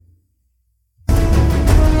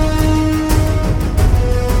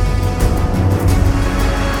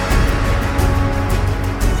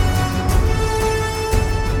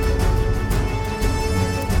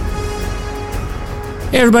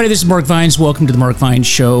everybody, this is Mark Vines. Welcome to the Mark Vines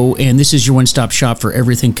Show, and this is your one-stop shop for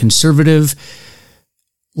everything conservative,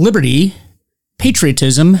 liberty,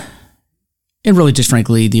 patriotism, and really just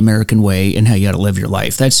frankly, the American way and how you got to live your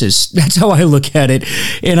life. That's how I look at it.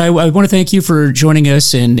 And I want to thank you for joining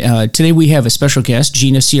us. And today we have a special guest,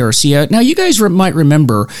 Gina Ciarcia. Now, you guys might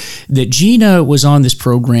remember that Gina was on this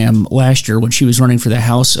program last year when she was running for the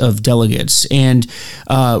House of Delegates. And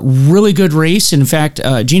really good race. In fact,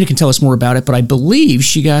 Gina can tell us more about it, but I believe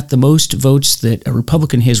she got the most votes that a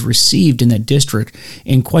Republican has received in that district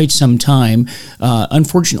in quite some time.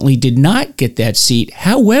 Unfortunately, did not get that seat.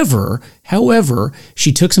 However,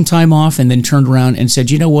 she took some time off and then turned around and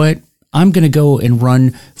said, you know what? I'm going to go and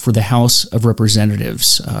run for the House of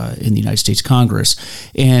Representatives in the United States Congress.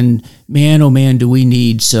 And man, oh man, do we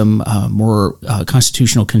need some more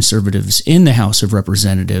constitutional conservatives in the House of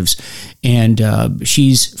Representatives. And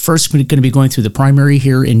she's first going to be going through the primary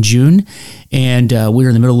here in June. And we're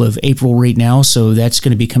in the middle of April right now, so that's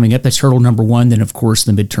going to be coming up. That's hurdle number one. Then, of course,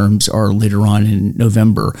 the midterms are later on in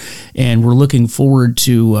November. And we're looking forward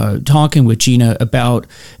to talking with Gina about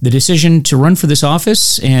the decision to run for this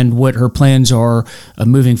office and what her plans are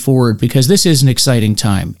moving forward, because this is an exciting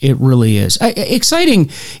time. It really is. Exciting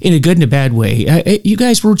in a good and a bad way. You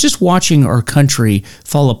guys, we're just watching our country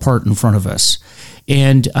fall apart in front of us.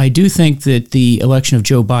 And I do think that the election of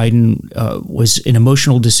Joe Biden was an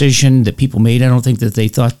emotional decision that people made. I don't think that they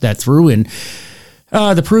thought that through. And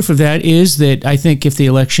the proof of that is that I think if the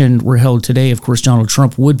election were held today, of course, Donald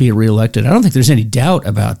Trump would be reelected. I don't think there's any doubt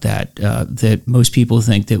about that, that most people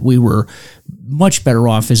think that we were much better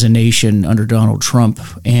off as a nation under Donald Trump.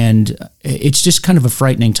 And it's just kind of a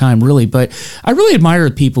frightening time, really. But I really admire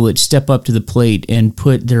people that step up to the plate and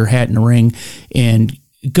put their hat in the ring and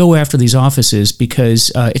go after these offices,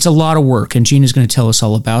 because it's a lot of work, and Gina's going to tell us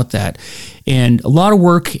all about that. And a lot of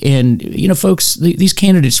work, and, you know, folks, these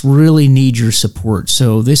candidates really need your support,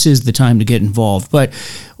 so this is the time to get involved. But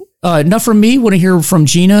enough from me. Want to hear from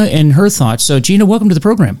Gina and her thoughts. So, Gina, welcome to the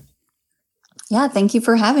program. Yeah, thank you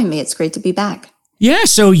for having me. It's great to be back. Yeah,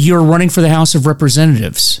 so you're running for the House of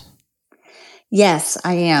Representatives. Yes,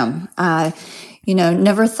 I am.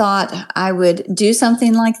 Never thought I would do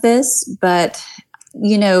something like this, but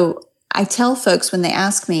I tell folks when they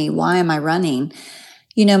ask me, why am I running?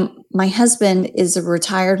 My husband is a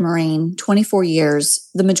retired Marine, 24 years,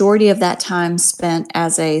 the majority of that time spent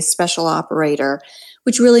as a special operator,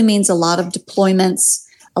 which really means a lot of deployments,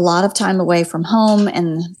 a lot of time away from home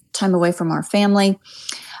and time away from our family.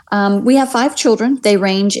 We have 5 children. They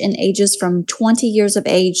range in ages from 20 years of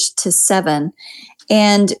age to 7.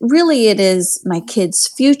 And really it is my kids'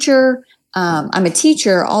 future. I'm a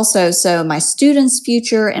teacher also, so my students'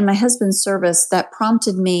 future and my husband's service that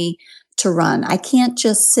prompted me to run. I can't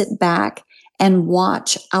just sit back and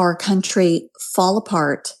watch our country fall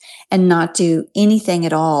apart and not do anything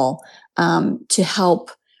at all to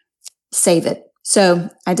help save it. So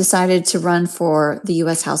I decided to run for the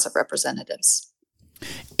U.S. House of Representatives.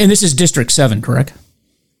 And this is District 7, correct?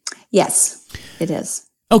 Yes, it is.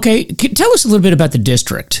 Okay, tell us a little bit about the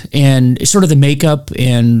district and sort of the makeup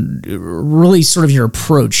and really sort of your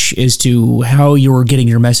approach as to how you're getting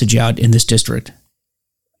your message out in this district.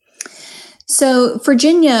 So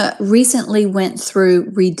Virginia recently went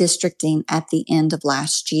through redistricting at the end of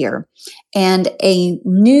last year, and a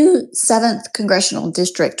new 7th congressional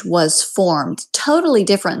district was formed, totally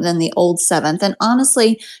different than the old 7th, and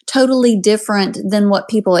honestly, totally different than what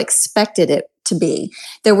people expected it to be.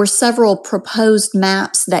 There were several proposed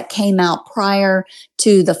maps that came out prior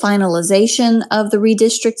to the finalization of the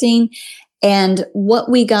redistricting. And what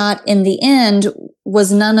we got in the end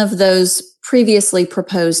was none of those previously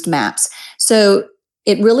proposed maps. So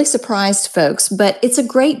it really surprised folks, but it's a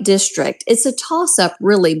great district. It's a toss-up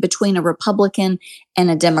really between a Republican and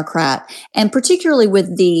a Democrat. And particularly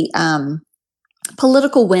with the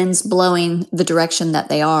political winds blowing the direction that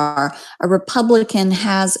they are, a Republican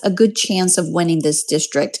has a good chance of winning this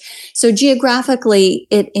district. So geographically,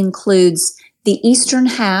 it includes the eastern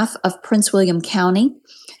half of Prince William County,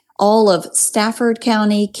 all of Stafford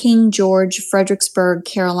County, King George, Fredericksburg,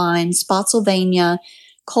 Caroline, Spotsylvania,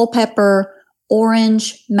 Culpeper,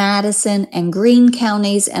 Orange, Madison, and Greene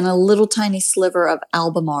counties, and a little tiny sliver of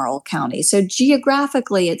Albemarle County. So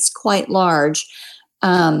geographically, it's quite large.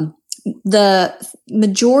 The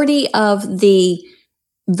majority of the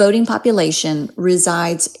voting population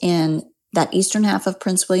resides in that eastern half of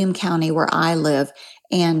Prince William County where I live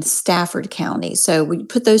and Stafford County. So we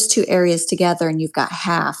put those two areas together and you've got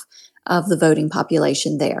half of the voting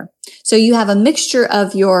population there. So you have a mixture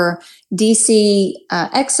of your DC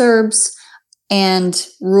exurbs and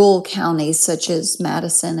rural counties such as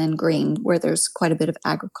Madison and Greene, where there's quite a bit of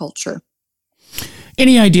agriculture.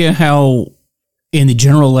 Any idea how in the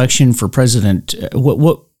general election for president,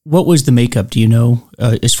 what was the makeup? Do you know,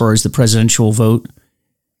 as far as the presidential vote?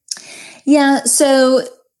 Yeah, so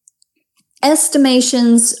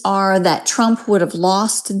estimations are that Trump would have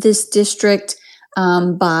lost this district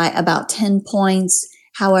by about 10 points.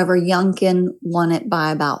 However, Youngkin won it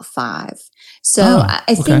by about 5. So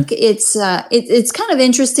I think it's kind of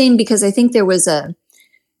interesting because I think there was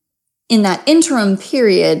in that interim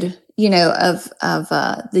period, of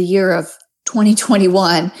the year of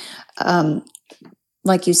 2021,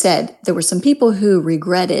 like you said, there were some people who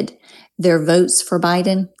regretted their votes for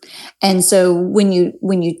Biden. And so when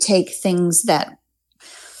you take things that,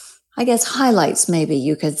 I guess, highlights, maybe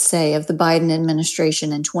you could say, of the Biden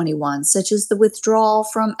administration in 21, such as the withdrawal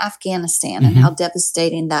from Afghanistan and how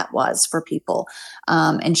devastating that was for people,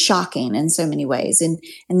 and shocking in so many ways. And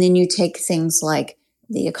then you take things like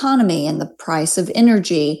the economy and the price of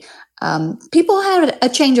energy. People had a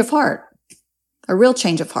change of heart, a real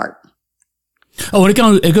change of heart. Oh, and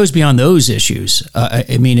it goes beyond those issues.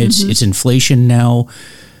 I mean, it's inflation now,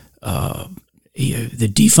 the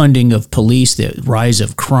defunding of police, the rise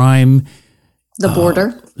of crime, the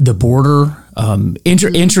border.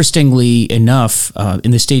 Interestingly enough,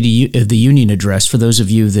 in the State of the Union address, for those of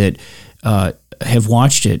you that have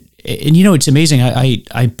watched it, and it's amazing.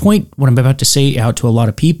 I point what I'm about to say out to a lot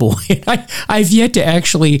of people. I've yet to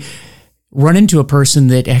actually run into a person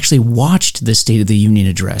that actually watched the State of the Union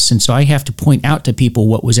address. And so I have to point out to people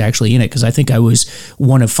what was actually in it, because I think I was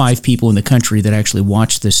one of 5 people in the country that actually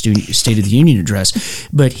watched the State of the Union address.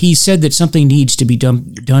 But he said that something needs to be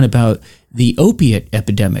done about the opiate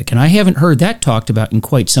epidemic. And I haven't heard that talked about in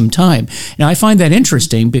quite some time. Now, I find that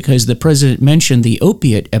interesting because the president mentioned the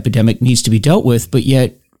opiate epidemic needs to be dealt with, but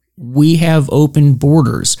yet we have open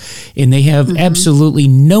borders, and they have absolutely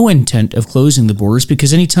no intent of closing the borders,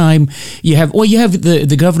 because anytime you have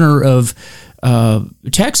the governor of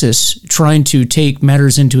Texas trying to take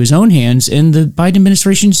matters into his own hands, and the Biden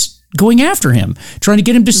administration's going after him, trying to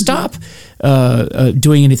get him to stop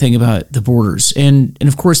doing anything about the borders. And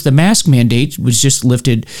of course, the mask mandate was just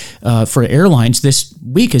lifted for airlines this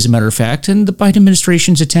week, as a matter of fact, and the Biden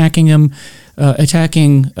administration's attacking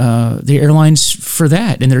the airlines for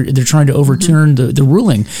that, and they're trying to overturn the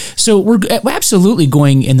ruling. So we're absolutely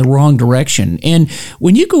going in the wrong direction. And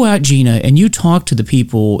when you go out, Gina, and you talk to the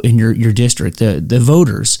people in your district, the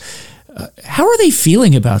voters, how are they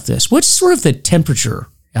feeling about this? What's sort of the temperature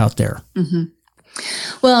out there?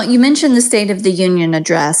 Well, you mentioned the State of the Union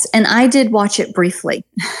address, and I did watch it briefly.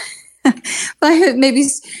 I maybe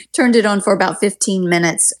turned it on for about 15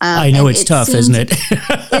 minutes. I know it's tough, isn't it?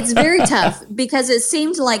 It's very tough, because it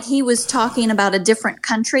seemed like he was talking about a different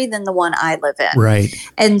country than the one I live in. Right.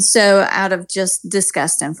 And so out of just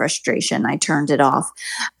disgust and frustration, I turned it off.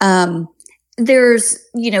 There's,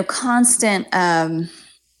 constant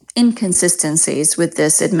inconsistencies with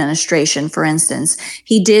this administration. For instance,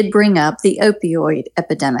 he did bring up the opioid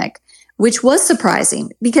epidemic, which was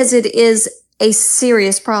surprising because it is a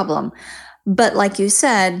serious problem. But like you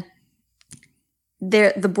said,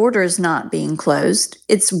 the border is not being closed.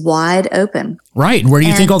 It's wide open. Right. Where do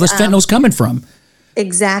you think all this fentanyl's coming from?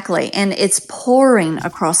 Exactly. And it's pouring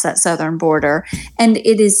across that southern border, and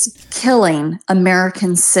it is killing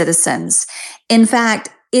American citizens. In fact,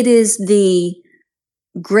 it is the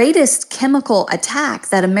greatest chemical attack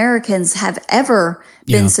that Americans have ever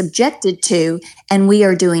been subjected to, and we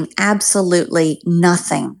are doing absolutely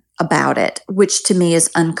nothing about it, which to me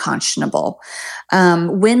is unconscionable.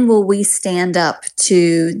 When will we stand up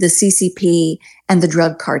to the CCP and the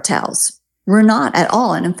drug cartels? We're not at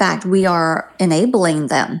all. And in fact, we are enabling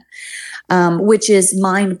them, which is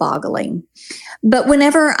mind-boggling. But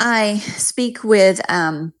whenever I speak with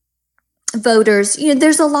voters,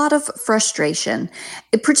 there's a lot of frustration,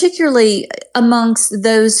 particularly amongst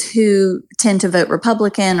those who tend to vote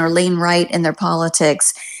Republican or lean right in their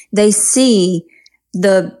politics. They see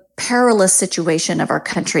the perilous situation of our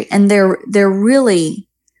country, and they're really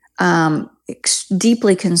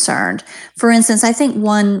deeply concerned. For instance, I think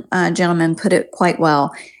one gentleman put it quite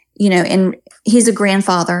well, and he's a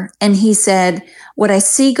grandfather, and he said, "What I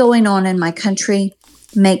see going on in my country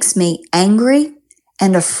makes me angry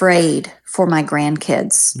and afraid for my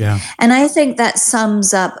grandkids." Yeah. And I think that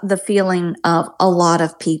sums up the feeling of a lot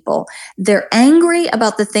of people. They're angry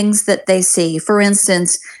about the things that they see. For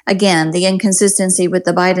instance, again, the inconsistency with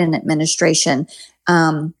the Biden administration.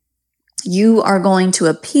 you are going to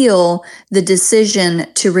appeal the decision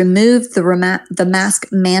to remove the mask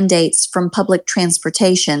mandates from public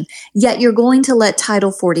transportation, yet you're going to let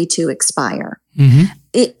Title 42 expire. Mm-hmm.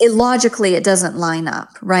 It logically, it doesn't line up,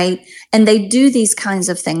 right? And they do these kinds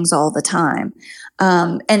of things all the time.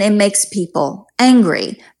 And it makes people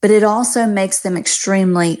angry, but it also makes them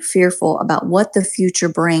extremely fearful about what the future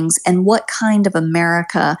brings and what kind of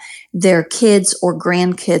America their kids or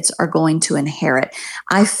grandkids are going to inherit.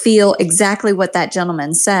 I feel exactly what that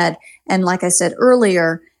gentleman said. And like I said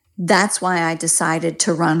earlier, that's why I decided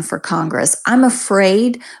to run for Congress. I'm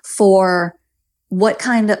afraid for what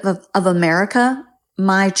kind of America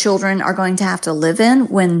my children are going to have to live in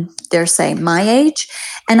when they're, say, my age.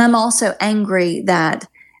 And I'm also angry that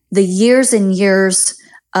the years and years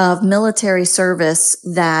of military service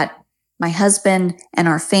that my husband and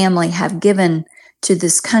our family have given to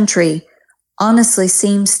this country honestly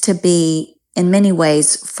seems to be, in many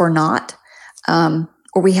ways, for naught.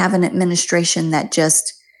 Or we have an administration that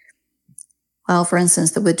just, well, for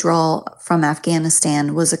instance, the withdrawal from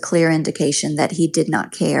Afghanistan was a clear indication that he did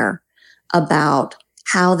not care about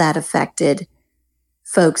how that affected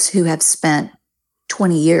folks who have spent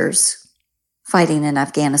 20 years fighting in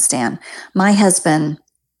Afghanistan. My husband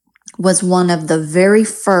was one of the very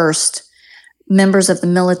first members of the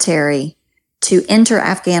military to enter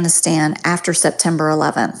Afghanistan after September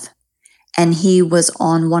 11th. And he was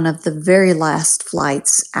on one of the very last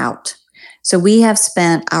flights out. So we have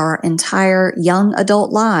spent our entire young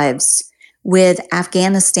adult lives with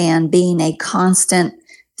Afghanistan being a constant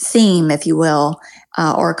theme, if you will,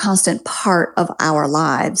 or a constant part of our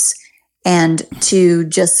lives. And to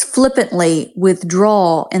just flippantly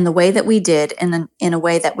withdraw in the way that we did, in a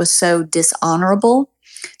way that was so dishonorable,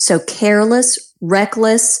 so careless,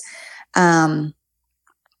 reckless, and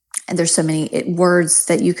there's so many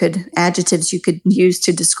adjectives you could use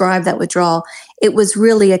to describe that withdrawal. It was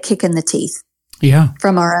really a kick in the teeth. Yeah.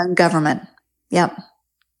 From our own government. Yep.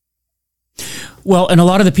 Well, and a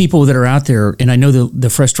lot of the people that are out there, and I know the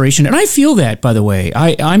frustration, and I feel that, by the way.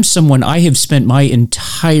 I have spent my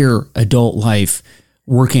entire adult life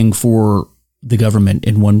working for the government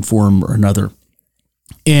in one form or another.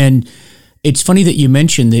 And it's funny that you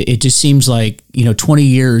mentioned that it just seems like, 20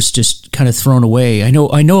 years just kind of thrown away. I know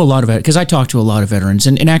a lot of it because I talk to a lot of veterans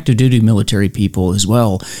and active duty military people as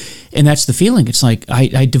well. And that's the feeling. It's like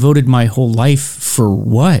I devoted my whole life for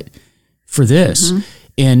what? For this. Mm-hmm.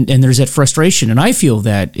 And there's that frustration. And I feel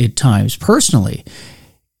that at times personally.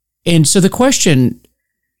 And so the question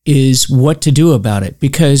is what to do about it,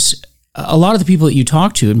 because a lot of the people that you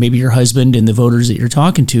talk to, and maybe your husband and the voters that you're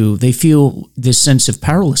talking to, they feel this sense of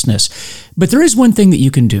powerlessness. But there is one thing that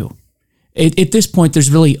you can do. At this point,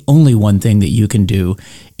 there's really only one thing that you can do,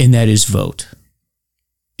 and that is vote.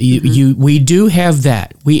 We do have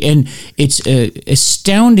that. And it's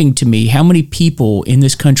astounding to me how many people in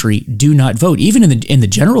this country do not vote, even in the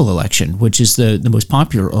general election, which is the most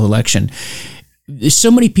popular election. So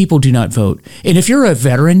many people do not vote. And if you're a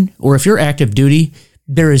veteran or if you're active duty,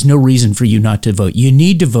 there is no reason for you not to vote. You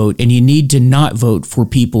need to vote, and you need to not vote for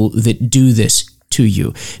people that do this to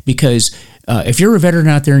you. Because if you're a veteran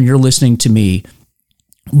out there and you're listening to me,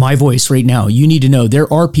 my voice right now, you need to know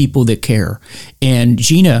there are people that care. And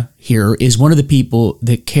Gina here is one of the people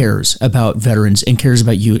that cares about veterans and cares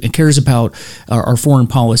about you and cares about our foreign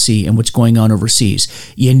policy and what's going on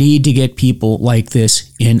overseas. You need to get people like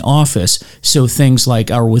this in office so things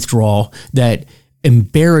like our withdrawal, that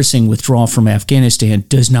embarrassing withdrawal from Afghanistan,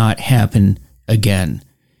 does not happen again.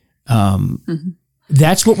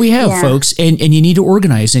 That's what we have, folks. And you need to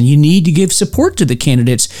organize, and you need to give support to the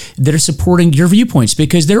candidates that are supporting your viewpoints,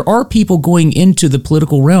 because there are people going into the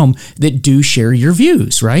political realm that do share your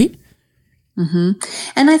views, right? Mm-hmm.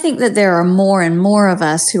 And I think that there are more and more of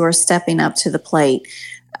us who are stepping up to the plate.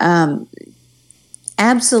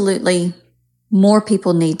 Absolutely, more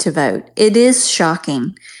people need to vote. It is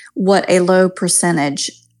shocking what a low percentage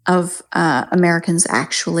of Americans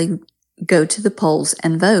actually go to the polls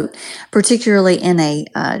and vote, particularly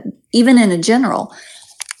even in a general.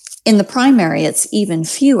 In the primary, it's even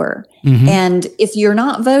fewer. Mm-hmm. And if you're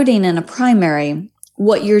not voting in a primary,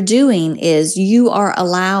 what you're doing is you are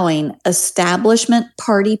allowing establishment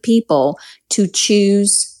party people to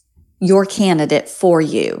choose your candidate for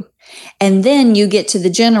you. And then you get to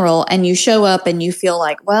the general and you show up and you feel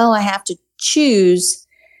like, well, I have to choose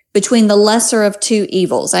between the lesser of two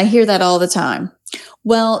evils. I hear that all the time.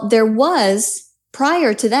 Well, there was,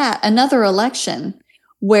 prior to that, another election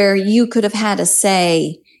where you could have had a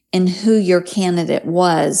say in who your candidate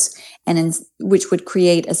was, and which would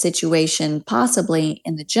create a situation possibly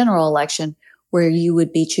in the general election where you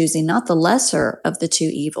would be choosing not the lesser of the two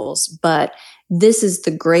evils, but this is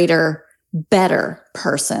the greater, better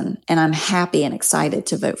person. And I'm happy and excited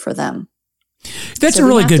to vote for them. That's a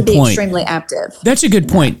really good point. Extremely active. That's a good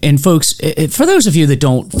point. And folks, for those of you that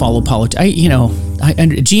don't follow politics,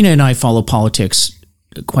 Gina and I follow politics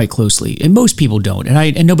quite closely, and most people don't,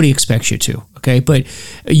 and nobody expects you to. Okay, but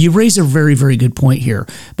you raise a very, very good point here.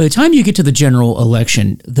 By the time you get to the general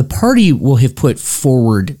election, the party will have put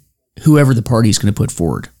forward whoever the party is going to put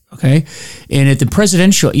forward. Okay. And at the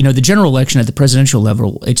presidential, the general election at the presidential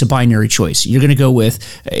level, it's a binary choice. You're going to go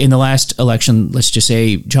with, in the last election, let's just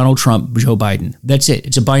say Donald Trump, Joe Biden. That's it.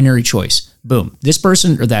 It's a binary choice. Boom. This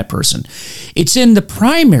person or that person. It's in the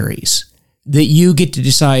primaries that you get to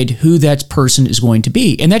decide who that person is going to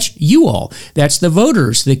be. And that's you all. That's the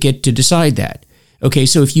voters that get to decide that. Okay.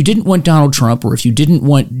 So if you didn't want Donald Trump or if you didn't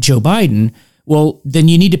want Joe Biden, well, then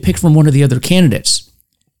you need to pick from one of the other candidates.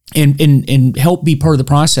 And help be part of the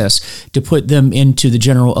process to put them into the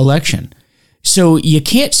general election. So you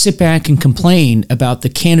can't sit back and complain about the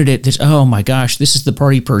candidate that's, oh my gosh, this is the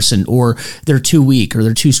party person, or they're too weak, or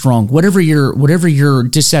they're too strong. Whatever your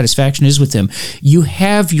dissatisfaction is with them, you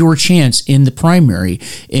have your chance in the primary.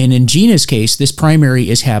 And in Gina's case, this primary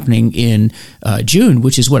is happening in June,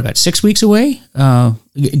 which is about 6 weeks away,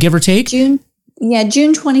 give or take? June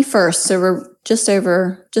 21st. So we're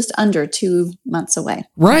just under 2 months away.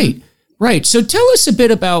 Right. So tell us a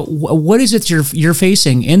bit about what is it you're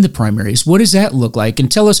facing in the primaries. What does that look like?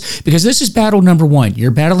 And tell us, because this is battle number one.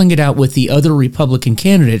 You're battling it out with the other Republican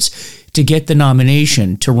candidates to get the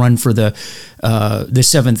nomination to run for the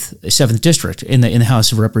seventh district in the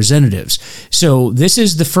House of Representatives. So this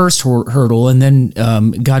is the first hurdle, and then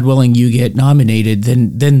God willing, you get nominated.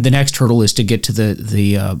 Then the next hurdle is to get to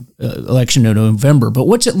the election in November. But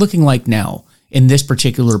what's it looking like now in this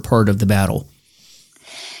particular part of the battle?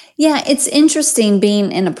 Yeah, it's interesting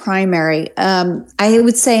being in a primary. I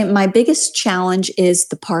would say my biggest challenge is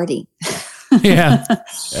the party. Yeah.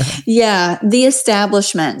 Yeah, the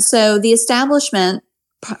establishment. So the establishment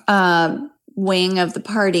wing of the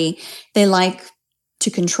party, they like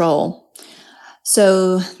to control.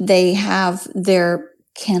 So they have their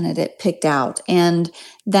candidate picked out, and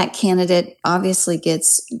that candidate obviously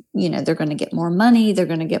gets, they're going to get more money, they're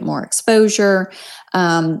going to get more exposure.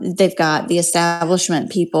 They've got the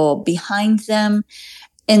establishment people behind them.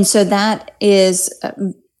 And so that is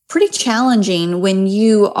pretty challenging when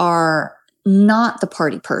you are not the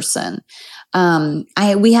party person.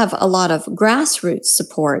 We have a lot of grassroots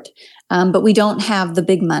support, but we don't have the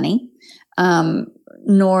big money,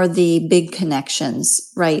 nor the big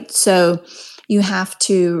connections, right? So you have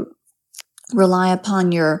to rely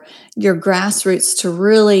upon your grassroots to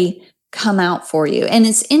really come out for you. And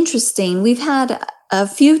it's interesting. We've had a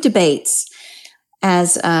few debates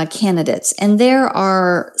as candidates, and there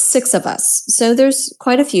are 6 of us. So there's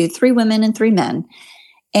quite a few, 3 women and 3 men.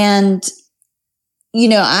 And,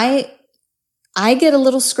 I get a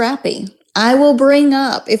little scrappy. I will bring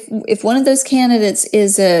up, if one of those candidates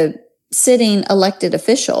is a sitting elected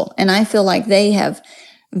official, and I feel like they have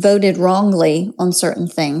voted wrongly on certain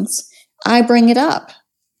things, I bring it up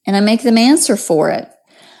and I make them answer for it.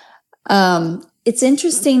 It's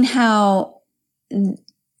interesting how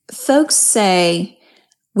folks say,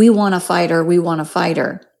 we want a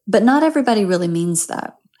fighter, but not everybody really means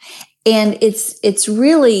that. And it's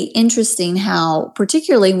really interesting how,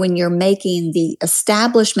 particularly when you're making the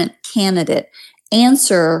establishment candidate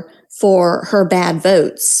answer for her bad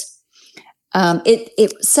votes,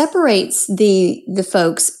 it separates the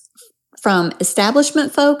folks from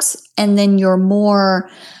establishment folks, and then your more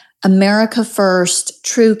America first,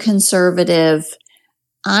 true conservative,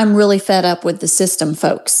 I'm really fed up with the system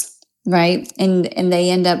folks, right? And they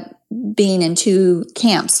end up being in 2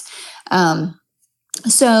 camps.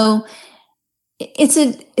 So it's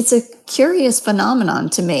a curious phenomenon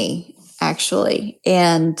to me, actually.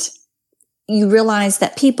 And you realize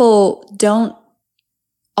that people don't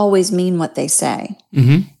always mean what they say.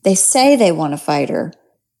 Mm-hmm. They say they want a fighter,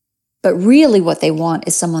 but really what they want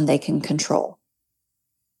is someone they can control.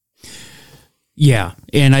 Yeah,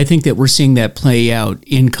 and I think that we're seeing that play out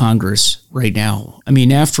in Congress right now. I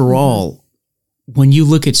mean, after all, when you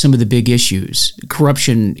look at some of the big issues,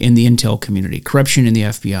 corruption in the intel community, corruption in the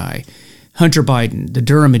FBI, Hunter Biden, the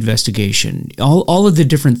Durham investigation, all of the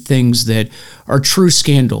different things that are true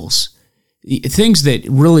scandals, things that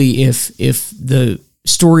really, if the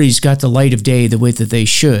stories got the light of day the way that they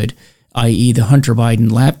should, i.e. the Hunter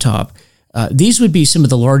Biden laptop, these would be some of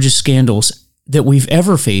the largest scandals that we've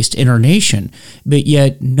ever faced in our nation. But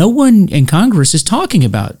yet no one in Congress is talking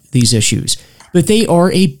about these issues. but they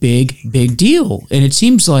are a big, big deal. And it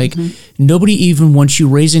seems like nobody even wants you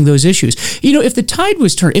raising those issues. If the tide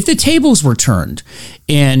was turned, if the tables were turned,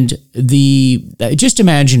 and just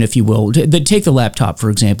imagine, if you will, take the laptop, for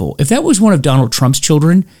example. If that was one of Donald Trump's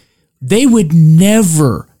children, they would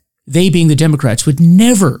never, they being the Democrats, would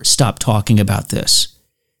never stop talking about this.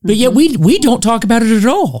 But yet we don't talk about it at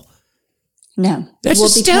all. No. That's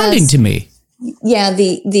astounding to me. Yeah,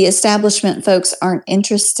 the establishment folks aren't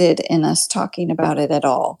interested in us talking about it at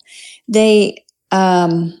all. They,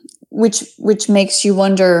 which makes you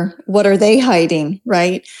wonder, what are they hiding,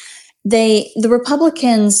 right? The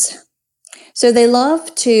Republicans, so they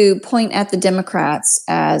love to point at the Democrats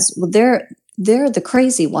as, well, they're the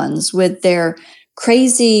crazy ones with their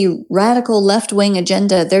crazy radical left-wing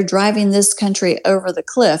agenda. They're driving this country over the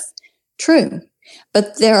cliff. True.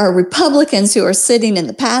 But there are Republicans who are sitting in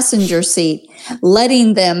the passenger seat,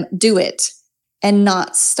 letting them do it and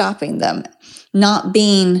not stopping them, not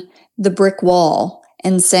being the brick wall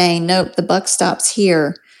and saying, nope, the buck stops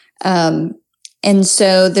here. And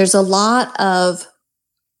so there's a lot of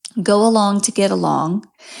go along to get along,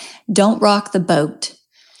 don't rock the boat.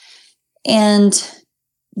 And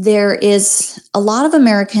there is a lot of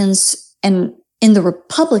Americans and in the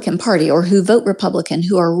Republican Party, or who vote Republican,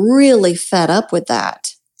 who are really fed up with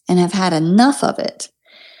that and have had enough of it.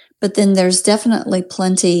 But then there's definitely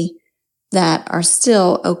plenty that are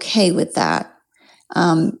still okay with that.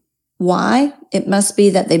 Why? It must be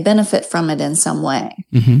that they benefit from it in some way.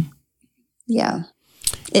 Mm-hmm. Yeah.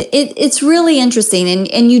 It's really interesting.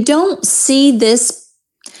 And you don't see this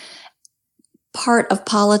part of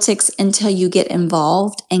politics until you get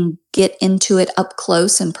involved and get into it up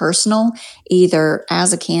close and personal, either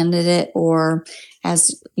as a candidate or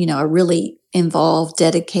as, a really involved,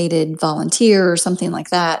 dedicated volunteer or something like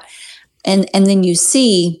that. And then you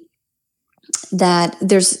see that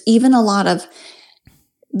there's even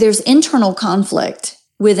there's internal conflict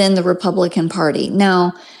within the Republican Party.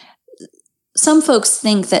 Now, some folks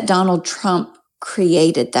think that Donald Trump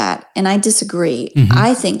created that, and I disagree. Mm-hmm.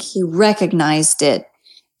 I think he recognized it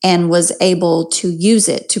and was able to use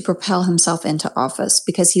it to propel himself into office,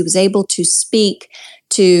 because he was able to speak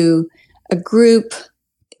to a group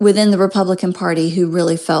within the Republican Party who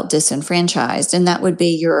really felt disenfranchised. And that would be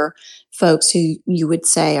your folks who you would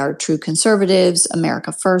say are true conservatives,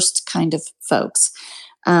 America First kind of folks.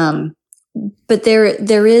 But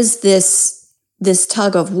there is this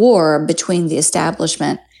tug of war between the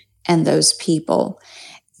establishment and those people.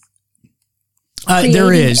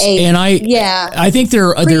 There is, I think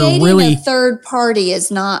they're really, a third party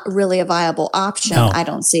is not really a viable option. No. I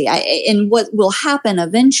don't see. And what will happen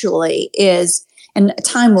eventually is, and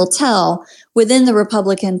time will tell, within the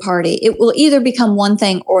Republican Party, it will either become one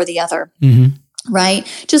thing or the other,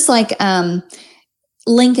 right? Just like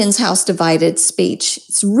Lincoln's House Divided speech.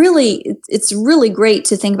 It's really great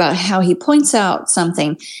to think about how he points out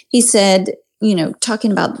something. He said,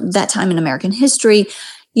 talking about that time in American history,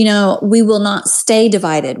 we will not stay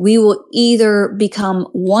divided. We will either become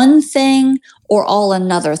one thing or all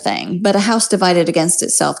another thing, but a house divided against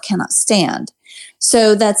itself cannot stand.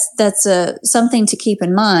 So that's something to keep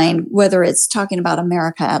in mind, whether it's talking about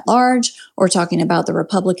America at large or talking about the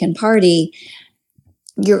Republican Party.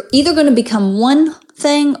 You're either going to become one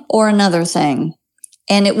thing or another thing.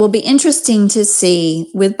 And it will be interesting to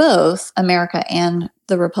see with both America and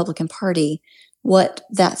the Republican Party what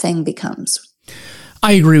that thing becomes.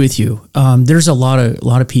 I agree with you. There's a lot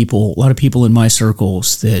of people in my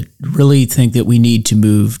circles that really think that we need to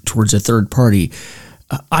move towards a third party.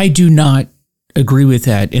 I do not agree with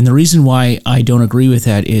that. And the reason why I don't agree with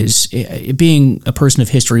that is, being a person of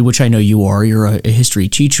history, which I know you are, you're a history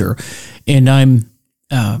teacher, and I'm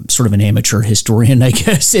sort of an amateur historian, I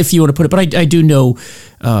guess, if you want to put it. But I do know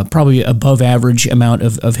probably above average amount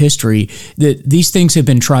of history, that these things have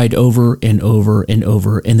been tried over and over and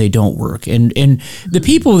over, and they don't work. And the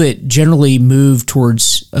people that generally move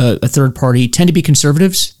towards a third party tend to be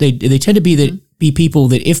conservatives. They tend to be people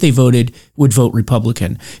that, if they voted, would vote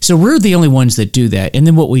Republican. So we're the only ones that do that. And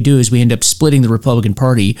then what we do is we end up splitting the Republican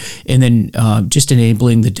Party and then just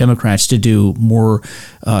enabling the Democrats to do more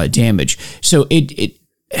damage. So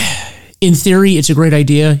in theory, it's a great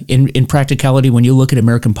idea. In practicality, when you look at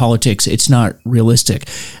American politics, it's not realistic.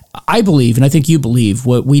 I believe, and I think you believe,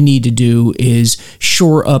 what we need to do is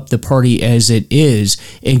shore up the party as it is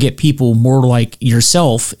and get people more like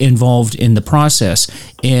yourself involved in the process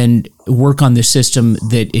and work on the system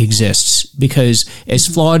that exists. Because as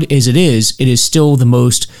flawed as it is still the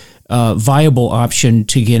most viable option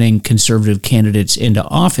to getting conservative candidates into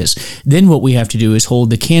office. Then what we have to do is hold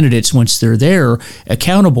the candidates, once they're there,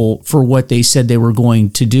 accountable for what they said they were going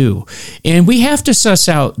to do. And we have to suss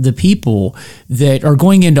out the people that are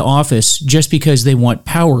going into office just because they want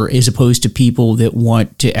power, as opposed to people that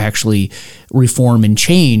want to actually reform and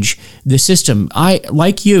change the system.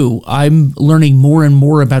 Like you, I'm learning more and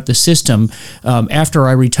more about the system after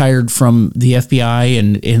I retired from the FBI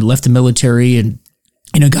and left the military, and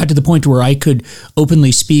got to the point where I could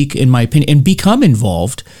openly speak in my opinion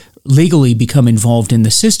and legally become involved in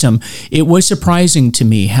the system. It was surprising to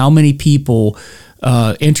me how many people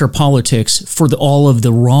enter politics for all of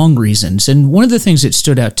the wrong reasons. And one of the things that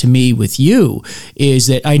stood out to me with you is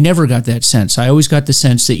that I never got that sense. I always got the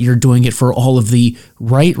sense that you're doing it for all of the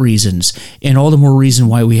right reasons, and all the more reason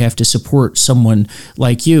why we have to support someone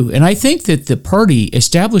like you. And I think that the party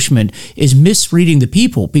establishment is misreading the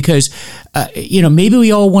people, because maybe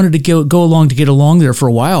we all wanted to go along to get along there for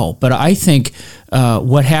a while, but I think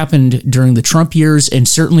what happened during the Trump years, and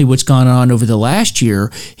certainly what's gone on over the last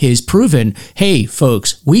year, has proven, hey,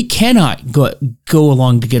 folks, we cannot go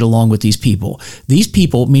along to get along with these people. These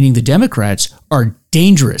people, meaning the Democrats, are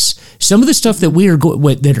dangerous. Some of the stuff that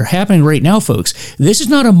that are happening right now, folks, this is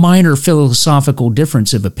not a minor philosophical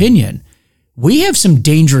difference of opinion. We have some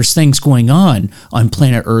dangerous things going on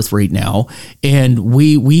planet Earth right now, and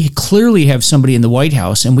we clearly have somebody in the White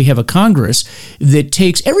House, and we have a Congress that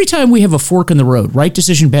takes, every time we have a fork in the road, right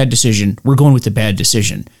decision, bad decision, we're going with the bad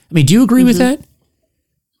decision. I mean, do you agree with that?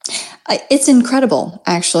 It's incredible,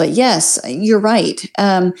 actually. Yes, you're right.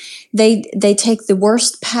 They take the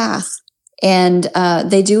worst path, and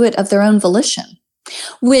they do it of their own volition,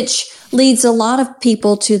 which leads a lot of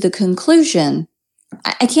people to the conclusion.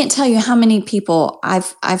 I can't tell you how many people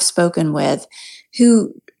I've spoken with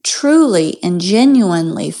who truly and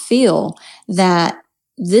genuinely feel that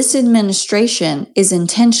this administration is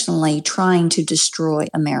intentionally trying to destroy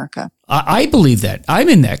America. I believe that. I'm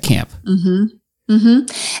in that camp. Mm-hmm.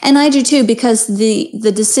 Mm-hmm. And I do too, because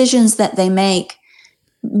the decisions that they make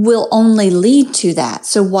will only lead to that.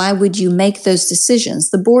 So why would you make those decisions?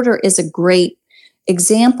 The border is a great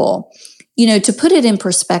example. To put it in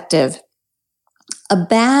perspective, a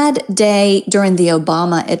bad day during the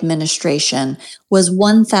Obama administration was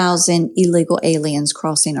 1,000 illegal aliens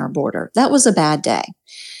crossing our border. That was a bad day.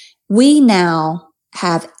 We now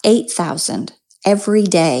have 8,000 every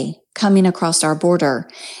day coming across our border.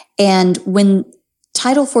 And when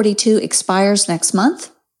Title 42 expires next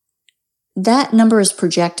month, that number is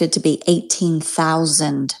projected to be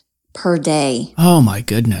 18,000 per day. Oh, my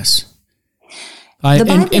goodness.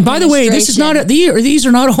 And by the way, these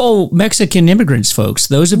are not all Mexican immigrants, folks.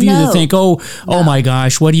 Those of you that think, oh my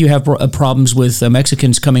gosh, what do you have problems with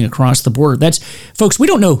Mexicans coming across the border? Folks, we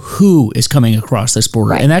don't know who is coming across this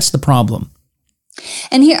border, right. And that's the problem.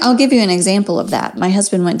 And here, I'll give you an example of that. My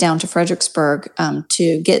husband went down to Fredericksburg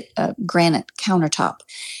to get a granite countertop.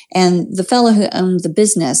 And the fellow who owned the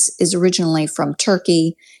business is originally from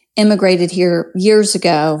Turkey, immigrated here years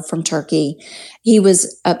ago from Turkey. He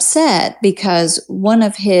was upset because one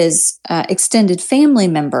of his extended family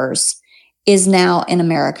members is now in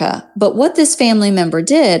America. But what this family member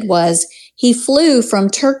did was he flew from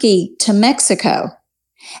Turkey to Mexico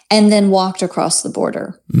and then walked across the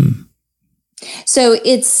border. Mm. So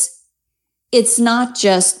it's not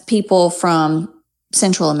just people from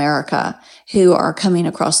Central America who are coming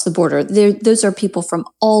across the border. Those are people from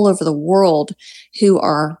all over the world who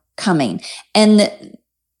are coming. And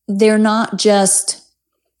they're not just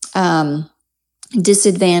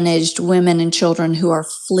disadvantaged women and children who are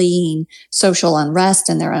fleeing social unrest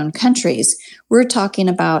in their own countries. We're talking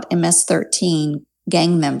about MS-13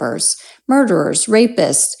 gang members, murderers,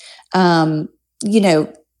 rapists,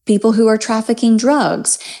 people who are trafficking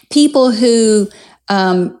drugs, people who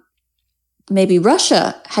maybe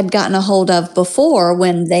Russia had gotten a hold of before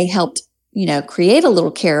when they helped, create a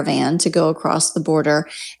little caravan to go across the border,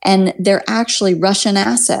 and they're actually Russian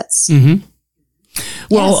assets. Mm-hmm.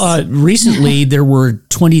 Well, recently there were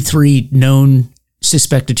 23 known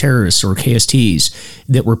suspected terrorists, or KSTs,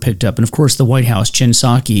 that were picked up. And of course, the White House, Jen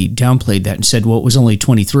Psaki, downplayed that and said, well, it was only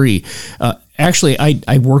 23. Actually,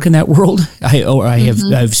 I work in that world.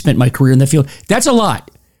 I've spent my career in that field. That's a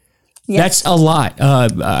lot. Yes. That's a lot.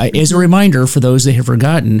 As a reminder for those that have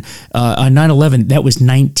forgotten, on 9/11, that was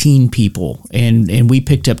 19 people, and we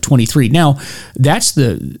picked up 23. Now, those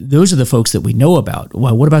are the folks that we know about.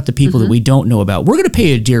 Well, what about the people that we don't know about? We're going to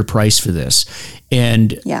pay a dear price for this,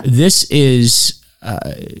 and this is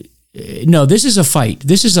no, this is a fight.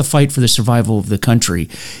 This is a fight for the survival of the country.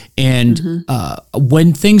 And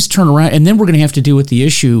when things turn around, and then we're going to have to deal with the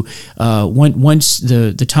issue once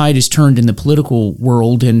the tide is turned in the political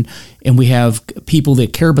world, and we have people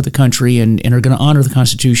that care about the country and are going to honor the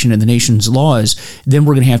Constitution and the nation's laws, then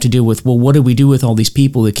we're going to have to deal with, well, what do we do with all these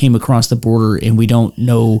people that came across the border and we don't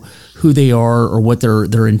know who they are or what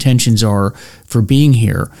their intentions are for being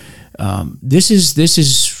here? This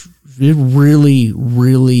is really,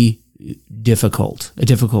 really a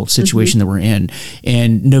difficult situation that we're in.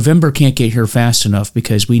 And November can't get here fast enough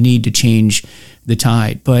because we need to change the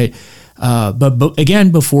tide. But again,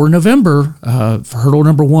 before November, hurdle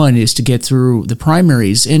number one is to get through the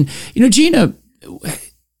primaries. And, Gina,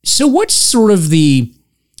 so what's sort of the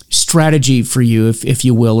strategy for you, if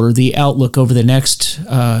you will, or the outlook over the next,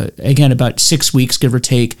 again, about 6 weeks, give or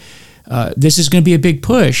take? This is going to be a big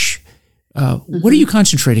push. What are you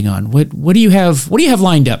concentrating on? What do you have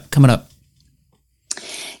lined up coming up?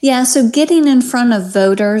 Yeah, so getting in front of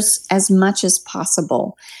voters as much as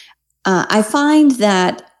possible. I find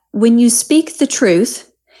that when you speak the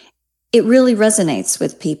truth, it really resonates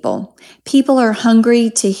with people. People are hungry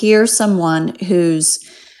to hear someone who's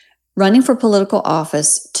running for political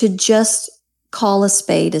office to just call a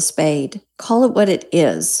spade, call it what it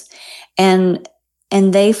is. And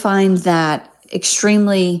they find that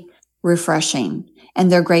extremely refreshing,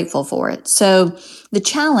 and they're grateful for it. So the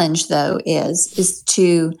challenge, though, is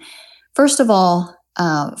to, first of all,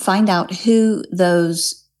 find out who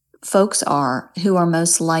those folks are who are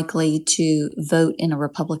most likely to vote in a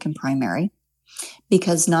Republican primary,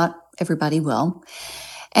 because not everybody will,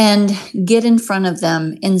 and get in front of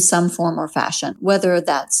them in some form or fashion, whether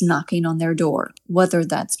that's knocking on their door, whether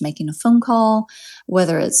that's making a phone call,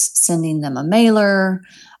 whether it's sending them a mailer.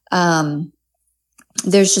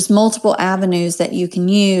 There's just multiple avenues that you can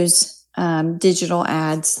use, digital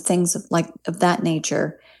ads, things of that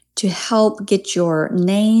nature, to help get your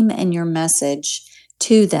name and your message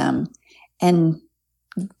to them, and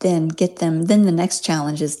then then the next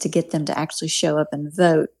challenge is to get them to actually show up and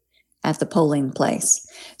vote at the polling place.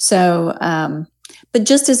 So, but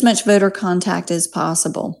just as much voter contact as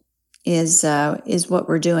possible is what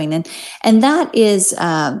we're doing. And that is,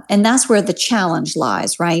 and that's where the challenge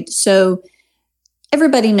lies, right? So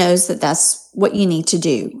everybody knows that that's what you need to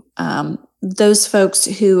do. Those folks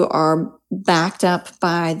who are backed up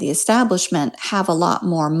by the establishment have a lot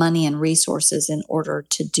more money and resources in order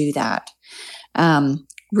to do that.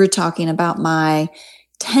 We're talking about my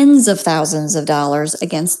tens of thousands of dollars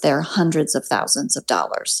against their hundreds of thousands of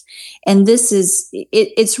dollars. And this is,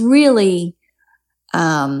 it's really,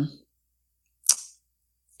 I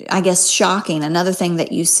guess, shocking. Another thing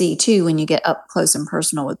that you see too when you get up close and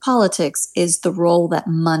personal with politics is the role that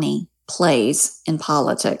money plays in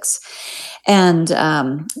politics. And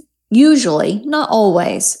usually, not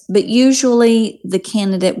always, but usually the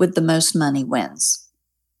candidate with the most money wins.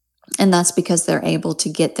 And that's because they're able to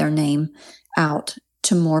get their name out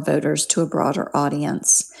to more voters, to a broader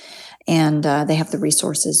audience. And they have the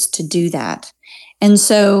resources to do that. And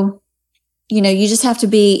so, you just have to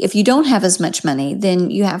be, if you don't have as much money, then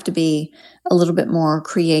you have to be a little bit more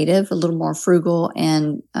creative, a little more frugal,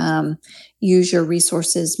 and use your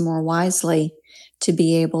resources more wisely to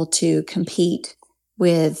be able to compete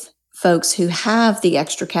with folks who have the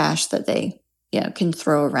extra cash that they, can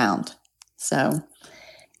throw around. So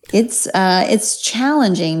it's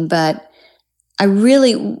challenging, but I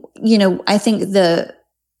really, I think the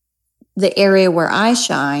area where I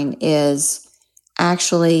shine is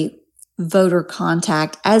actually voter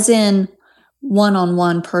contact, as in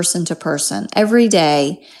one-on-one, person to person. Every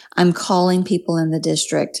day I'm calling people in the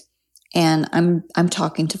district, and I'm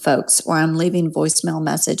talking to folks, or I'm leaving voicemail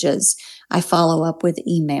messages. I follow up with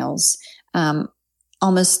emails.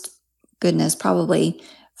 Probably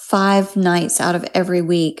 5 nights out of every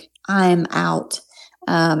week, I'm out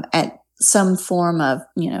at some form of,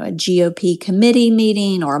 a GOP committee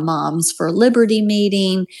meeting or a Moms for Liberty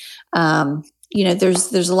meeting.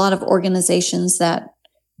 There's a lot of organizations that,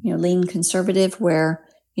 lean conservative, where,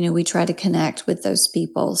 we try to connect with those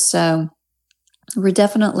people. So we're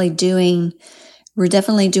definitely doing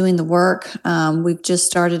the work. We've just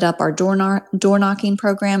started up our door knocking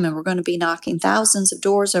program, and we're going to be knocking thousands of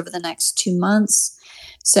doors over the next 2 months.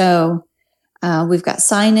 So we've got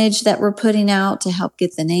signage that we're putting out to help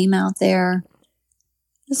get the name out there.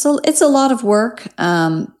 So it's a lot of work,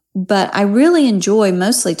 but I really enjoy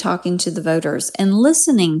mostly talking to the voters and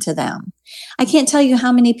listening to them. I can't tell you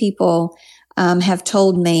how many people have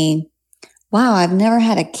told me, wow, I've never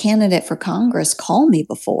had a candidate for Congress call me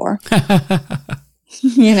before.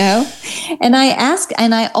 And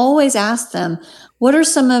I always ask them, what are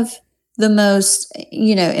some of the most,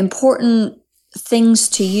 important things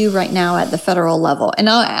to you right now at the federal level? And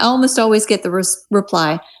I almost always get the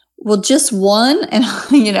reply, well, just one. And,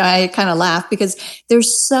 I kind of laugh because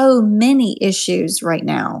there's so many issues right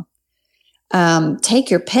now.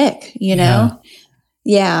 Take your pick, know?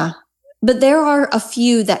 Yeah. But there are a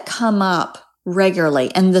few that come up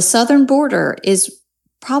regularly, and the southern border is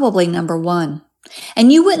probably number one.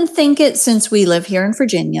 And you wouldn't think it since we live here in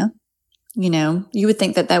Virginia. You would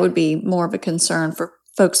think that would be more of a concern for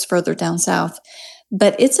folks further down south.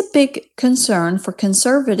 But it's a big concern for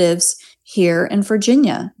conservatives here in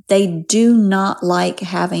Virginia. They do not like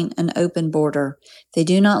having an open border. They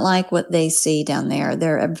do not like what they see down there.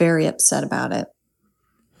 They're very upset about it.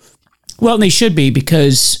 Well, and they should be,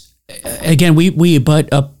 because, again, we butt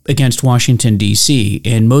up against Washington, D.C.,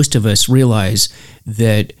 and most of us realize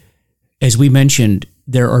that, as we mentioned,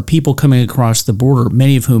 there are people coming across the border,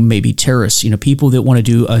 many of whom may be terrorists, people that want to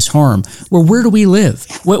do us harm. Well, where do we live?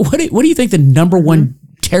 What do you think the number one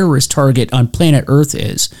terrorist target on planet Earth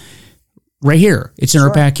is? Right here. It's in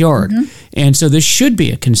our backyard. And so this should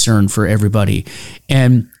be a concern for everybody.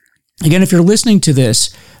 And again, if you're listening to this,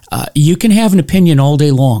 you can have an opinion all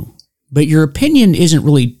day long, but your opinion isn't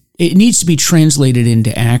really, it needs to be translated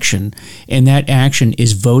into action. And that action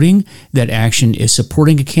is voting. That action is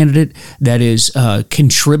supporting a candidate. That is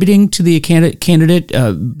contributing to the candidate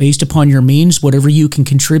based upon your means, whatever you can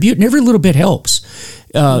contribute. And every little bit helps.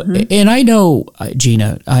 And I know,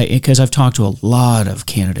 Gina, because I've talked to a lot of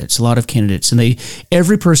candidates, and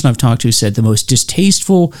every person I've talked to said the most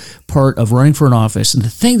distasteful part of running for an office, and the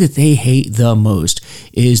thing that they hate the most,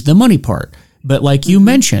 is the money part. But like you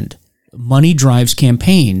mentioned, money drives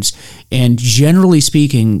campaigns, and generally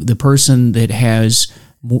speaking, the person that has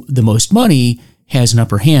the most money has an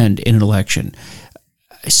upper hand in an election.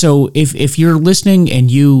 So if you're listening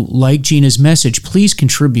and you like Gina's message, please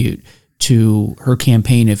contribute to her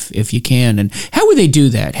campaign if you can. And how would they do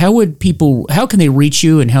that? How can they reach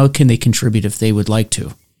you, and how can they contribute if they would like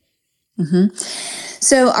to?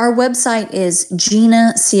 So our website is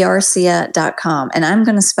GinaCiarcia.com, and I'm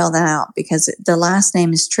going to spell that out because the last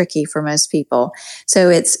name is tricky for most people.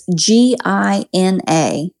 So it's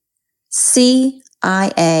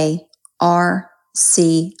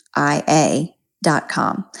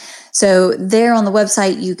GinaCiarcia.com. So there on the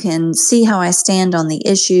website, you can see how I stand on the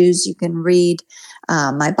issues. You can read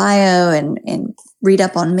my bio and read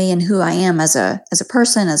up on me and who I am as a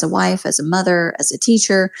person, as a wife, as a mother, as a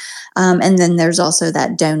teacher. And then there's also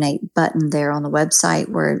that donate button there on the website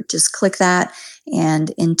where just click that. And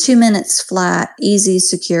in 2 minutes flat, easy,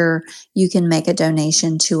 secure, you can make a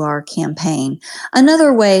donation to our campaign.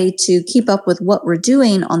 Another way to keep up with what we're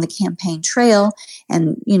doing on the campaign trail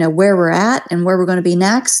and, where we're at and where we're going to be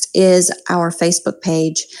next is our Facebook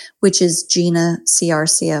page, which is Gina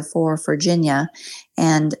Ciarcia for Virginia.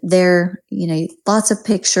 And there, lots of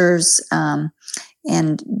pictures, and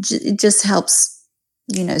it just helps,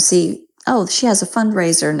 see, oh, she has a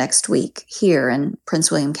fundraiser next week here in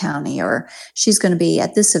Prince William County, or she's going to be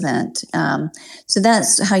at this event. So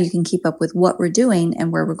that's how you can keep up with what we're doing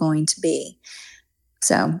and where we're going to be.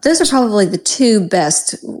 So those are probably the two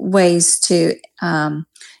best ways to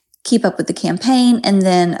keep up with the campaign. And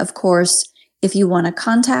then, of course, if you want to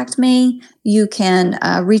contact me, you can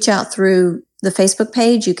reach out through the Facebook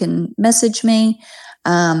page. You can message me.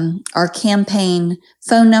 Our campaign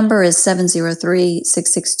phone number is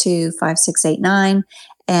 703-662-5689,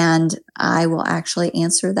 and I will actually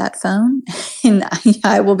answer that phone, and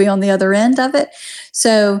I will be on the other end of it.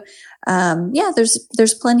 So,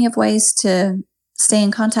 there's plenty of ways to stay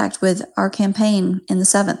in contact with our campaign in the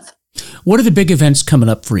 7th. What are the big events coming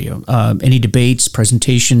up for you? Any debates,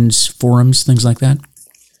 presentations, forums, things like that?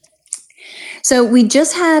 So we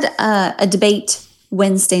just had a debate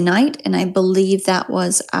Wednesday night, and I believe that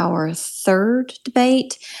was our third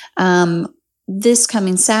debate. This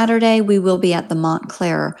coming Saturday, we will be at the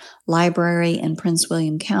Montclair Library in Prince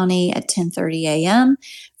William County at 10:30 a.m.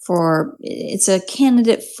 It's a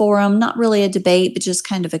candidate forum, not really a debate, but just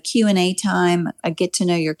kind of a Q&A time, a get to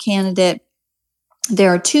know your candidate.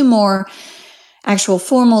 There are two more actual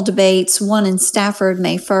formal debates, one in Stafford,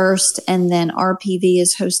 May 1st, and then RPV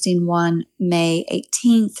is hosting one May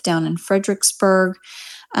 18th down in Fredericksburg.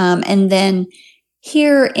 And then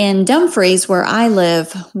here in Dumfries, where I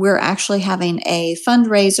live, we're actually having a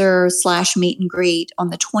fundraiser / meet and greet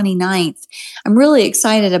on the 29th. I'm really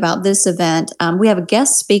excited about this event. We have a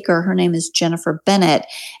guest speaker. Her name is Jennifer Bennett,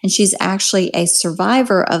 and she's actually a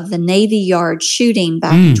survivor of the Navy Yard shooting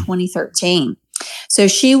back in 2013. So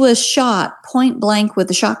she was shot point blank with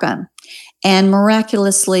a shotgun and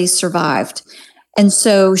miraculously survived. And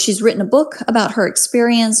so she's written a book about her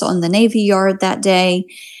experience on the Navy Yard that day.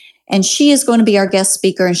 And she is going to be our guest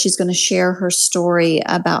speaker, and she's going to share her story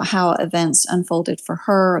about how events unfolded for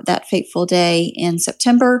her that fateful day in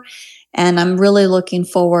September. And I'm really looking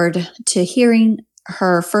forward to hearing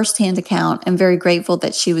her firsthand account. I'm very grateful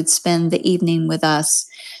that she would spend the evening with us.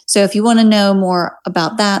 So if you want to know more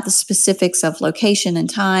about that, the specifics of location and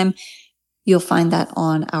time, you'll find that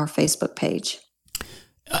on our Facebook page.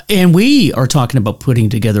 And we are talking about putting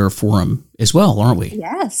together a forum as well, aren't we?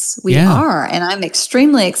 Yes, we are. And I'm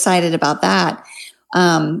extremely excited about that.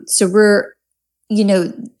 So we're,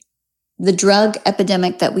 the drug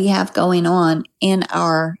epidemic that we have going on in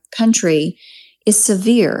our country is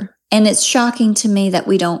severe. And it's shocking to me that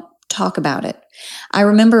we don't talk about it. I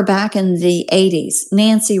remember back in the 80s,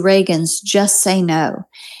 Nancy Reagan's Just Say No.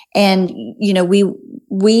 And,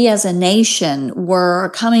 we as a nation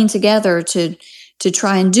were coming together to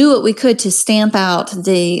try and do what we could to stamp out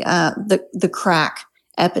the crack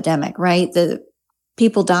epidemic, right? The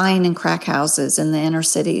people dying in crack houses in the inner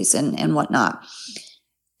cities and whatnot.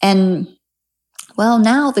 And well,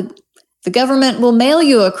 now the government will mail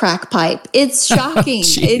you a crack pipe. It's shocking.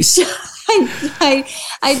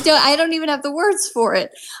 I don't even have the words for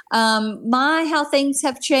it. How things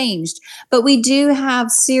have changed. But we do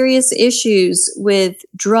have serious issues with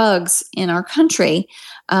drugs in our country.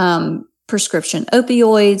 Prescription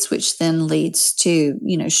opioids, which then leads to,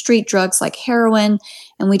 street drugs like heroin,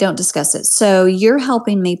 and we don't discuss it. So you're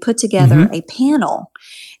helping me put together a panel,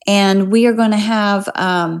 and we are going to have,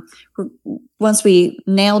 once we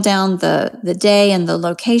nail down the day and the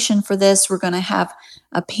location for this, we're going to have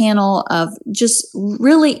a panel of just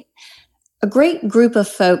really a great group of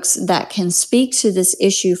folks that can speak to this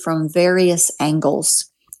issue from various angles.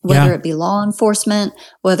 Whether it be law enforcement,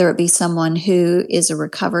 whether it be someone who is a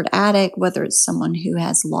recovered addict, whether it's someone who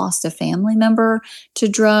has lost a family member to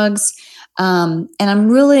drugs. And I'm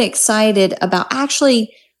really excited about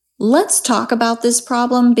let's talk about this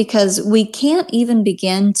problem, because we can't even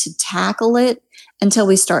begin to tackle it until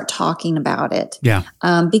we start talking about it. Yeah.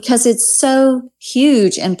 Because it's so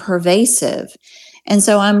huge and pervasive. And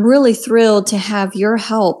so I'm really thrilled to have your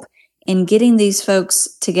help in getting these folks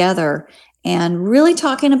together and really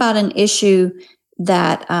talking about an issue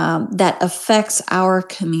that affects our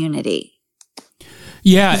community.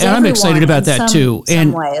 Yeah, and I'm excited about that too.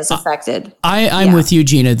 Some way is affected. I'm with you,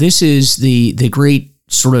 Gina. This is the great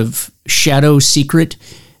sort of shadow secret,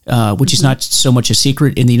 which is not so much a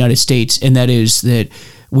secret in the United States, and that is that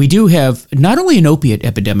we do have not only an opiate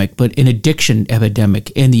epidemic, but an addiction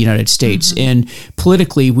epidemic in the United States. And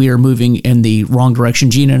politically, we are moving in the wrong direction.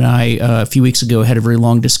 Gina and I, a few weeks ago, had a very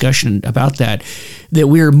long discussion about that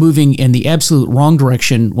we are moving in the absolute wrong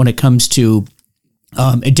direction when it comes to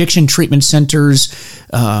addiction treatment centers,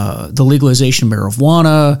 the legalization of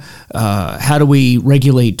marijuana, how do we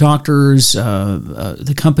regulate doctors,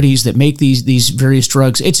 the companies that make these various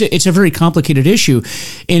drugs. It's a very complicated issue,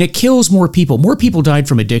 and it kills more people. More people died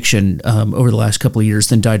from addiction over the last couple of years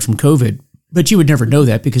than died from COVID. But you would never know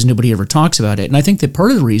that because nobody ever talks about it. And I think that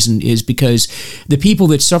part of the reason is because the people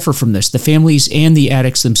that suffer from this, the families and the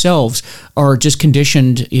addicts themselves, are just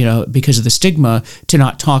conditioned, because of the stigma, to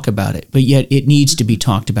not talk about it. But yet it needs to be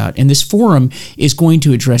talked about. And this forum is going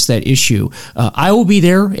to address that issue. I will be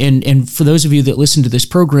there. And for those of you that listen to this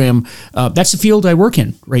program, that's the field I work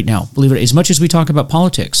in right now. Believe it, as much as we talk about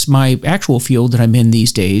politics, my actual field that I'm in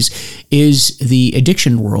these days is the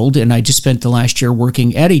addiction world. And I just spent the last year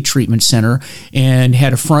working at a treatment center and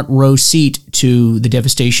had a front row seat to the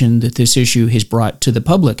devastation that this issue has brought to the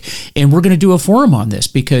public. And we're going to do a forum on this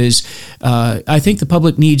because I think the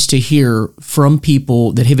public needs to hear from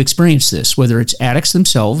people that have experienced this, whether it's addicts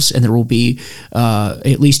themselves, and there will be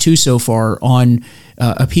at least 2 so far on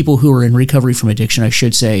people who are in recovery from addiction, I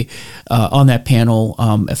should say, on that panel,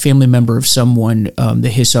 a family member of someone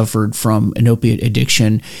that has suffered from an opiate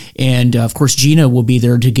addiction. And of course, Gina will be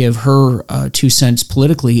there to give her 2 cents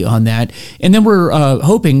politically on that. And then we're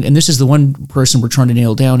hoping, and this is the one person we're trying to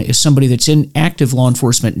nail down, is somebody that's in active law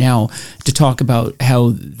enforcement now to talk about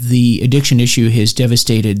how the addiction issue has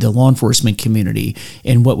devastated the law enforcement community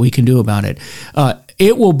and what we can do about it.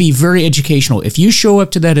 It will be very educational. If you show up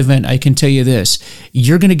to that event, I can tell you this,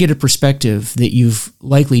 you're going to get a perspective that you've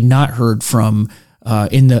likely not heard from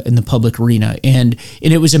in the public arena. And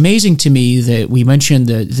it was amazing to me that we mentioned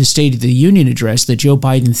the State of the Union address that Joe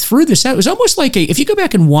Biden threw this out. It was almost like if you go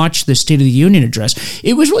back and watch the State of the Union address,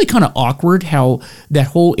 it was really kind of awkward how that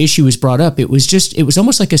whole issue was brought up. It was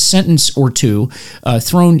almost like a sentence or two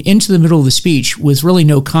thrown into the middle of the speech with really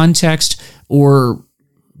no context or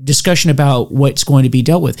discussion about what's going to be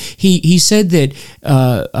dealt with. He said that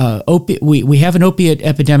we have an opiate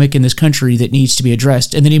epidemic in this country that needs to be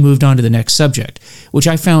addressed, and then he moved on to the next subject, which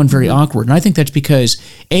I found very awkward. And I think that's because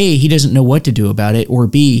A, he doesn't know what to do about it, or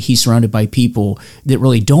B, he's surrounded by people that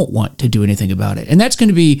really don't want to do anything about it. And that's going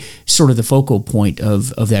to be sort of the focal point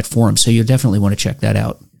of that forum. So you'll definitely want to check that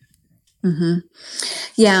out. Mm-hmm.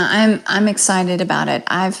 Yeah, I'm excited about it.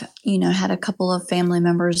 I've had a couple of family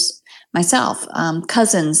members myself,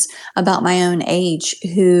 cousins about my own age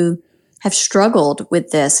who have struggled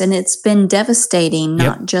with this, and it's been devastating,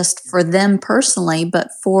 not just for them personally, but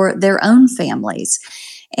for their own families.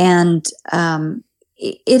 And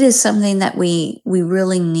it is something that we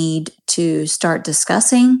really need to start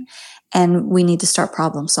discussing, and we need to start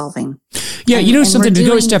problem solving. Yeah, something to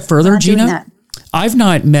go a step further, Gina. I've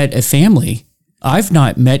not met a family. I've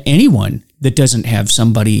not met anyone that doesn't have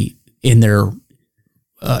somebody in their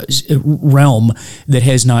realm that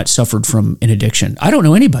has not suffered from an addiction. I don't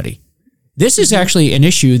know anybody. This is actually an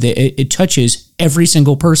issue that it touches every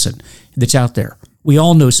single person that's out there. We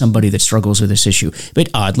all know somebody that struggles with this issue, but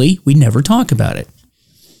oddly, we never talk about it.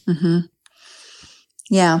 Mm-hmm.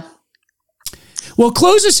 Yeah. Well,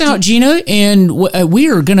 close us out, Gina, and we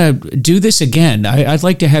are going to do this again. I'd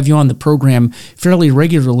like to have you on the program fairly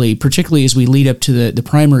regularly, particularly as we lead up to the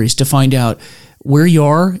primaries, to find out where you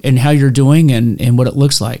are and how you're doing and what it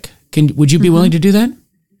looks like. Would you be willing to do that?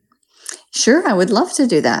 Sure, I would love to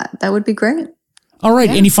do that. That would be great. All right.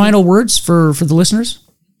 Yeah. Any final words for the listeners?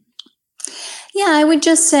 Yeah, I would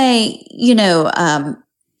just say,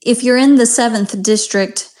 if you're in the 7th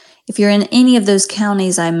district, if you're in any of those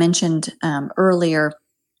counties I mentioned earlier,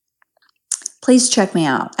 please check me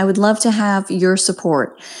out. I would love to have your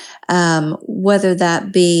support, whether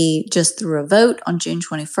that be just through a vote on June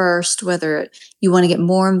 21st, whether you want to get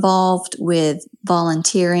more involved with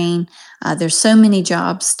volunteering. There's so many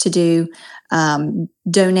jobs to do.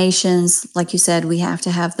 Donations, like you said, we have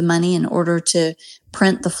to have the money in order to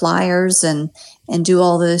print the flyers and do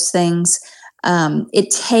all those things.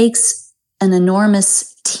 It takes an enormous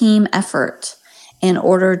team effort in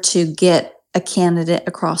order to get a candidate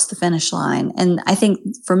across the finish line. And I think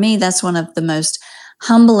for me, that's one of the most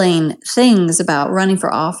humbling things about running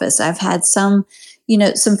for office. I've had some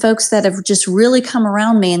folks that have just really come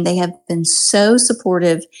around me, and they have been so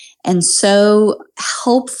supportive and so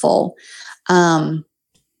helpful.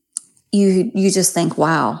 You just think,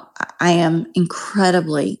 wow, I am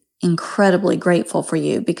incredibly grateful for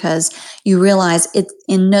you, because you realize it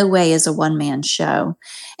in no way is a one-man show.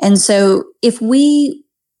 And so if we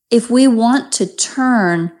want to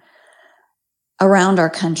turn around our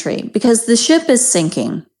country, because the ship is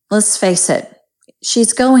sinking, let's face it,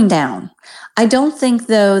 she's going down. I don't think,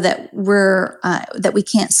 though, that that we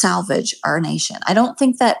can't salvage our nation. I don't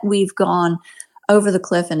think that we've gone over the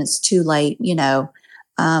cliff and it's too late.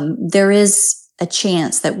 There is a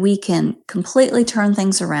chance that we can completely turn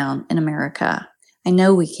things around in America. I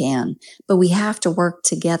know we can, but we have to work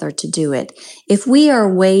together to do it. If we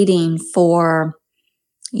are waiting for,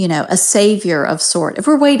 a savior of sort, if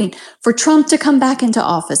we're waiting for Trump to come back into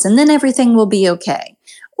office and then everything will be okay,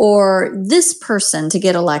 or this person to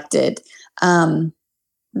get elected,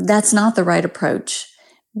 that's not the right approach.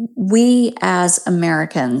 We as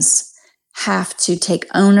Americans have to take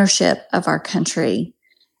ownership of our country,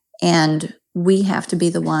 and we have to be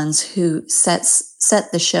the ones who set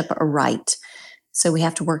the ship aright. So we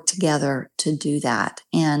have to work together to do that.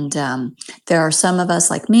 And there are some of us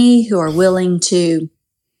like me who are willing to,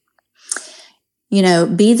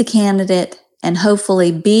 be the candidate and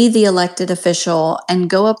hopefully be the elected official and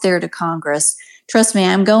go up there to Congress. Trust me,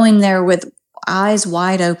 I'm going there with eyes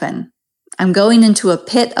wide open. I'm going into a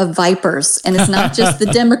pit of vipers, and it's not just the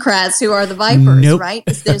Democrats who are the vipers, nope. Right?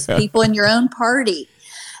 There's people in your own party.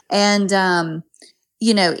 And,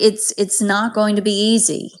 it's not going to be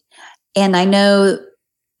easy. And I know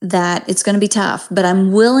that it's going to be tough, but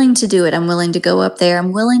I'm willing to do it. I'm willing to go up there.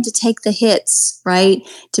 I'm willing to take the hits, right?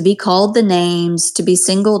 To be called the names, to be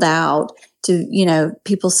singled out, to,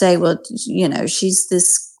 people say, well, she's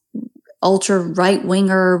this ultra right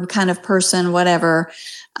winger kind of person, whatever.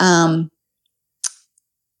 I'm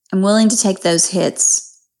willing to take those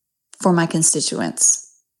hits for my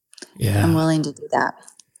constituents. Yeah. I'm willing to do that.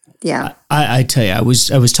 Yeah. I tell you, I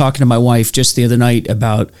was talking to my wife just the other night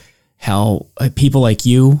about how people like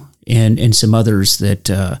you and some others that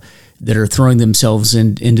are throwing themselves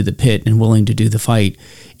into the pit and willing to do the fight.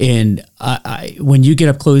 And when you get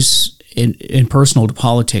up close and personal to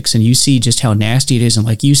politics and you see just how nasty it is, and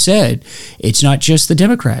like you said, it's not just the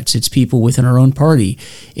Democrats, it's people within our own party.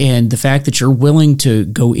 And the fact that you're willing to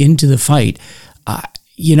go into the fight,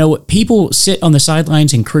 people sit on the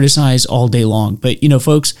sidelines and criticize all day long. But,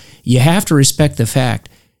 folks, you have to respect the fact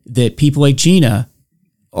that people like Gina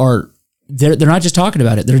they're not just talking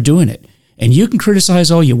about it, they're doing it. And you can criticize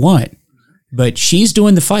all you want, but she's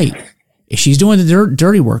doing the fight. She's doing the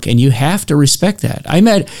dirty work, and you have to respect that. I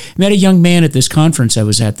met a young man at this conference I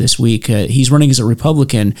was at this week. He's running as a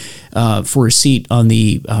Republican for a seat on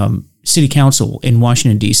the city council in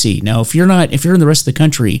Washington, D.C. Now, if you're in the rest of the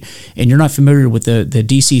country and you're not familiar with the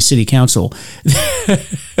D.C. city council,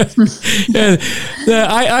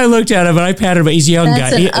 I looked at him and I patted him. He's a young guy.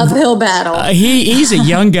 That's an uphill battle. He's a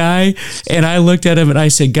young guy, and I looked at him and I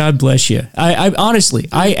said, God bless you. I honestly,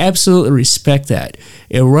 I absolutely respect that.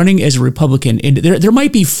 Running as a Republican, and there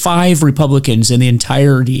might be 5 Republicans in the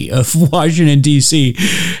entirety of Washington, D.C.,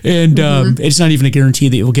 and it's not even a guarantee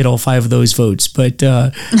that you'll get all 5 of those votes. But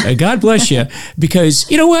God bless you,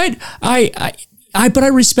 because you know what? But I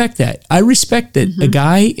respect that. I respect that a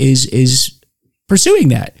guy is pursuing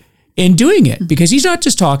that and doing it, because he's not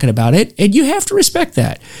just talking about it, and you have to respect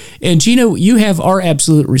that. And Gina, you have our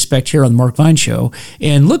absolute respect here on the Mark Vine Show,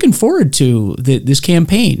 and looking forward to this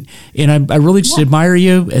campaign. And I really just admire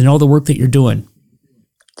you and all the work that you're doing.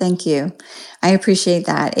 Thank you. I appreciate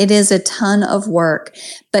that. It is a ton of work,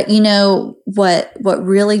 but what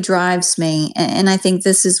really drives me, and I think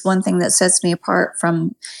this is one thing that sets me apart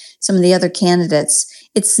from some of the other candidates,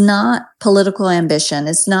 it's not political ambition.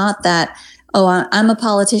 It's not that, I'm a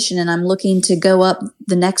politician and I'm looking to go up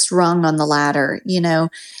the next rung on the ladder.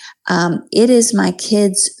 It is my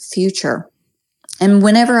kids' future. And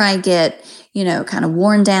whenever I get, kind of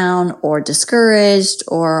worn down or discouraged,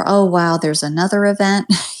 or, oh, wow, there's another event,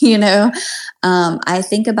 I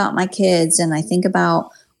think about my kids and I think about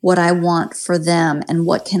what I want for them and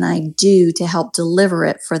what can I do to help deliver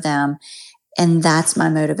it for them. And that's my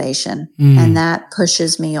motivation. And that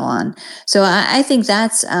pushes me on. So I think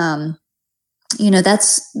that's,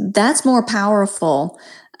 that's more powerful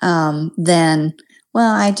than,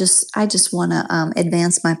 well, I just want to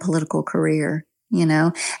advance my political career,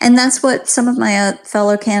 and that's what some of my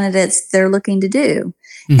fellow candidates, they're looking to do.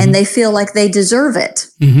 And they feel like they deserve it.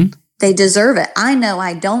 They deserve it. I know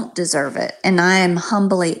I don't deserve it. And I am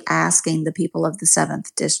humbly asking the people of the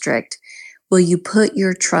 7th District, will you put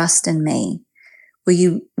your trust in me?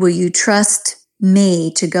 Will you trust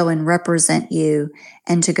me to go and represent you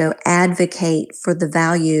and to go advocate for the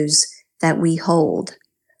values that we hold?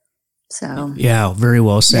 So yeah, very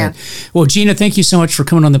well said. Yeah. Well, Gina, thank you so much for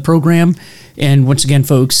coming on the program. And once again,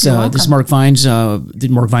 folks, this is Mark Vine's the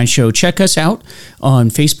Mark Vine Show. Check us out on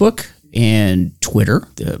Facebook and Twitter,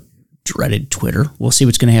 the dreaded Twitter. We'll see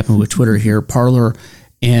what's going to happen with Twitter here, Parler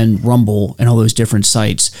and Rumble and all those different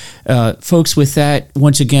sites. Folks, with that,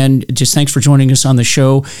 once again, just thanks for joining us on the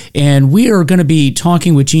show. And we are going to be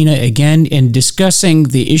talking with Gina again and discussing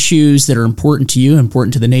the issues that are important to you,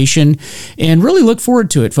 important to the nation. And really look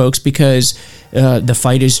forward to it, folks, because the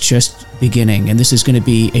fight is just beginning. And this is going to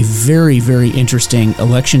be a very, very interesting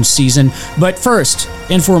election season. But first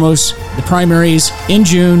and foremost, the primaries in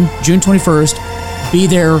June 21st. Be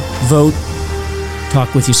there, vote.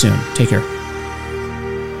 Talk with you soon. Take care.